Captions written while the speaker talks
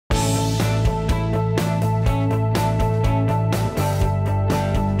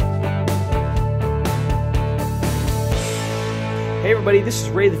everybody, this is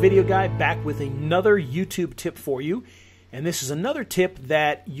Ray the Video Guy back with another YouTube tip for you. And this is another tip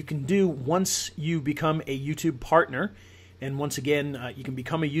that you can do once you become a YouTube partner. And once again, you can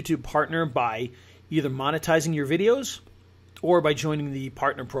become a YouTube partner by either monetizing your videos or by joining the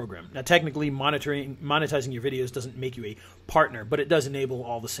partner program. Now technically monetizing your videos doesn't make you a partner, but it does enable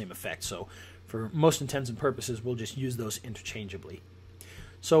all the same effects. So for most intents and purposes, we'll just use those interchangeably.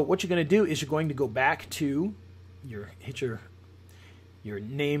 So what you're going to do is you're going to go back to hit your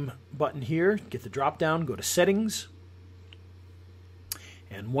name button here, get the drop down, go to settings.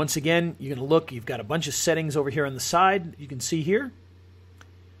 And once again, you're going to look, you've got a bunch of settings over here on the side, you can see here.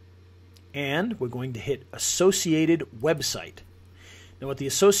 And we're going to hit associated website. Now what the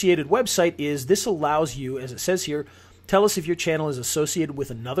associated website is, this allows you, as it says here, tell us if your channel is associated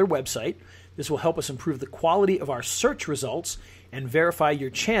with another website. This will help us improve the quality of our search results and verify your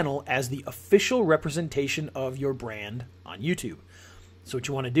channel as the official representation of your brand on YouTube. So what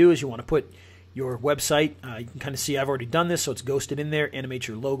you want to do is you want to put your website, you can kind of see I've already done this, so it's ghosted in there,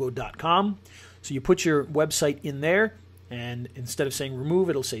 animateyourlogo.com. So you put your website in there, and instead of saying remove,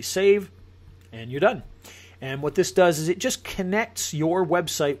 it'll say save, and you're done. And what this does is it just connects your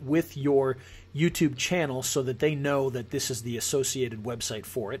website with your YouTube channel so that they know that this is the associated website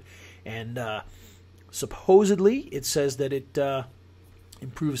for it. And supposedly it says that it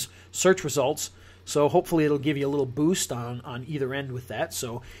improves search results. So hopefully it'll give you a little boost on either end with that.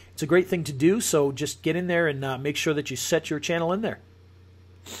 So it's a great thing to do. So just get in there and make sure that you set your channel in there.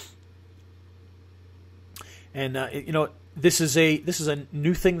 And you know, this is a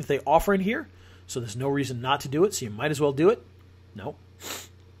new thing that they offer in here. So there's no reason not to do it. So you might as well do it. No.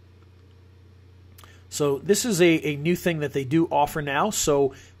 So this is a new thing that they do offer now.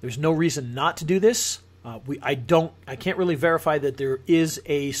 So there's no reason not to do this. I can't really verify that there is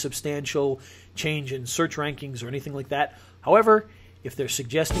a substantial change in search rankings or anything like that. However, if they're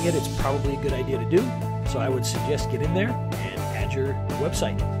suggesting it, it's probably a good idea to do. So I would suggest get in there and add your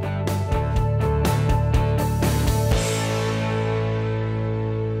website.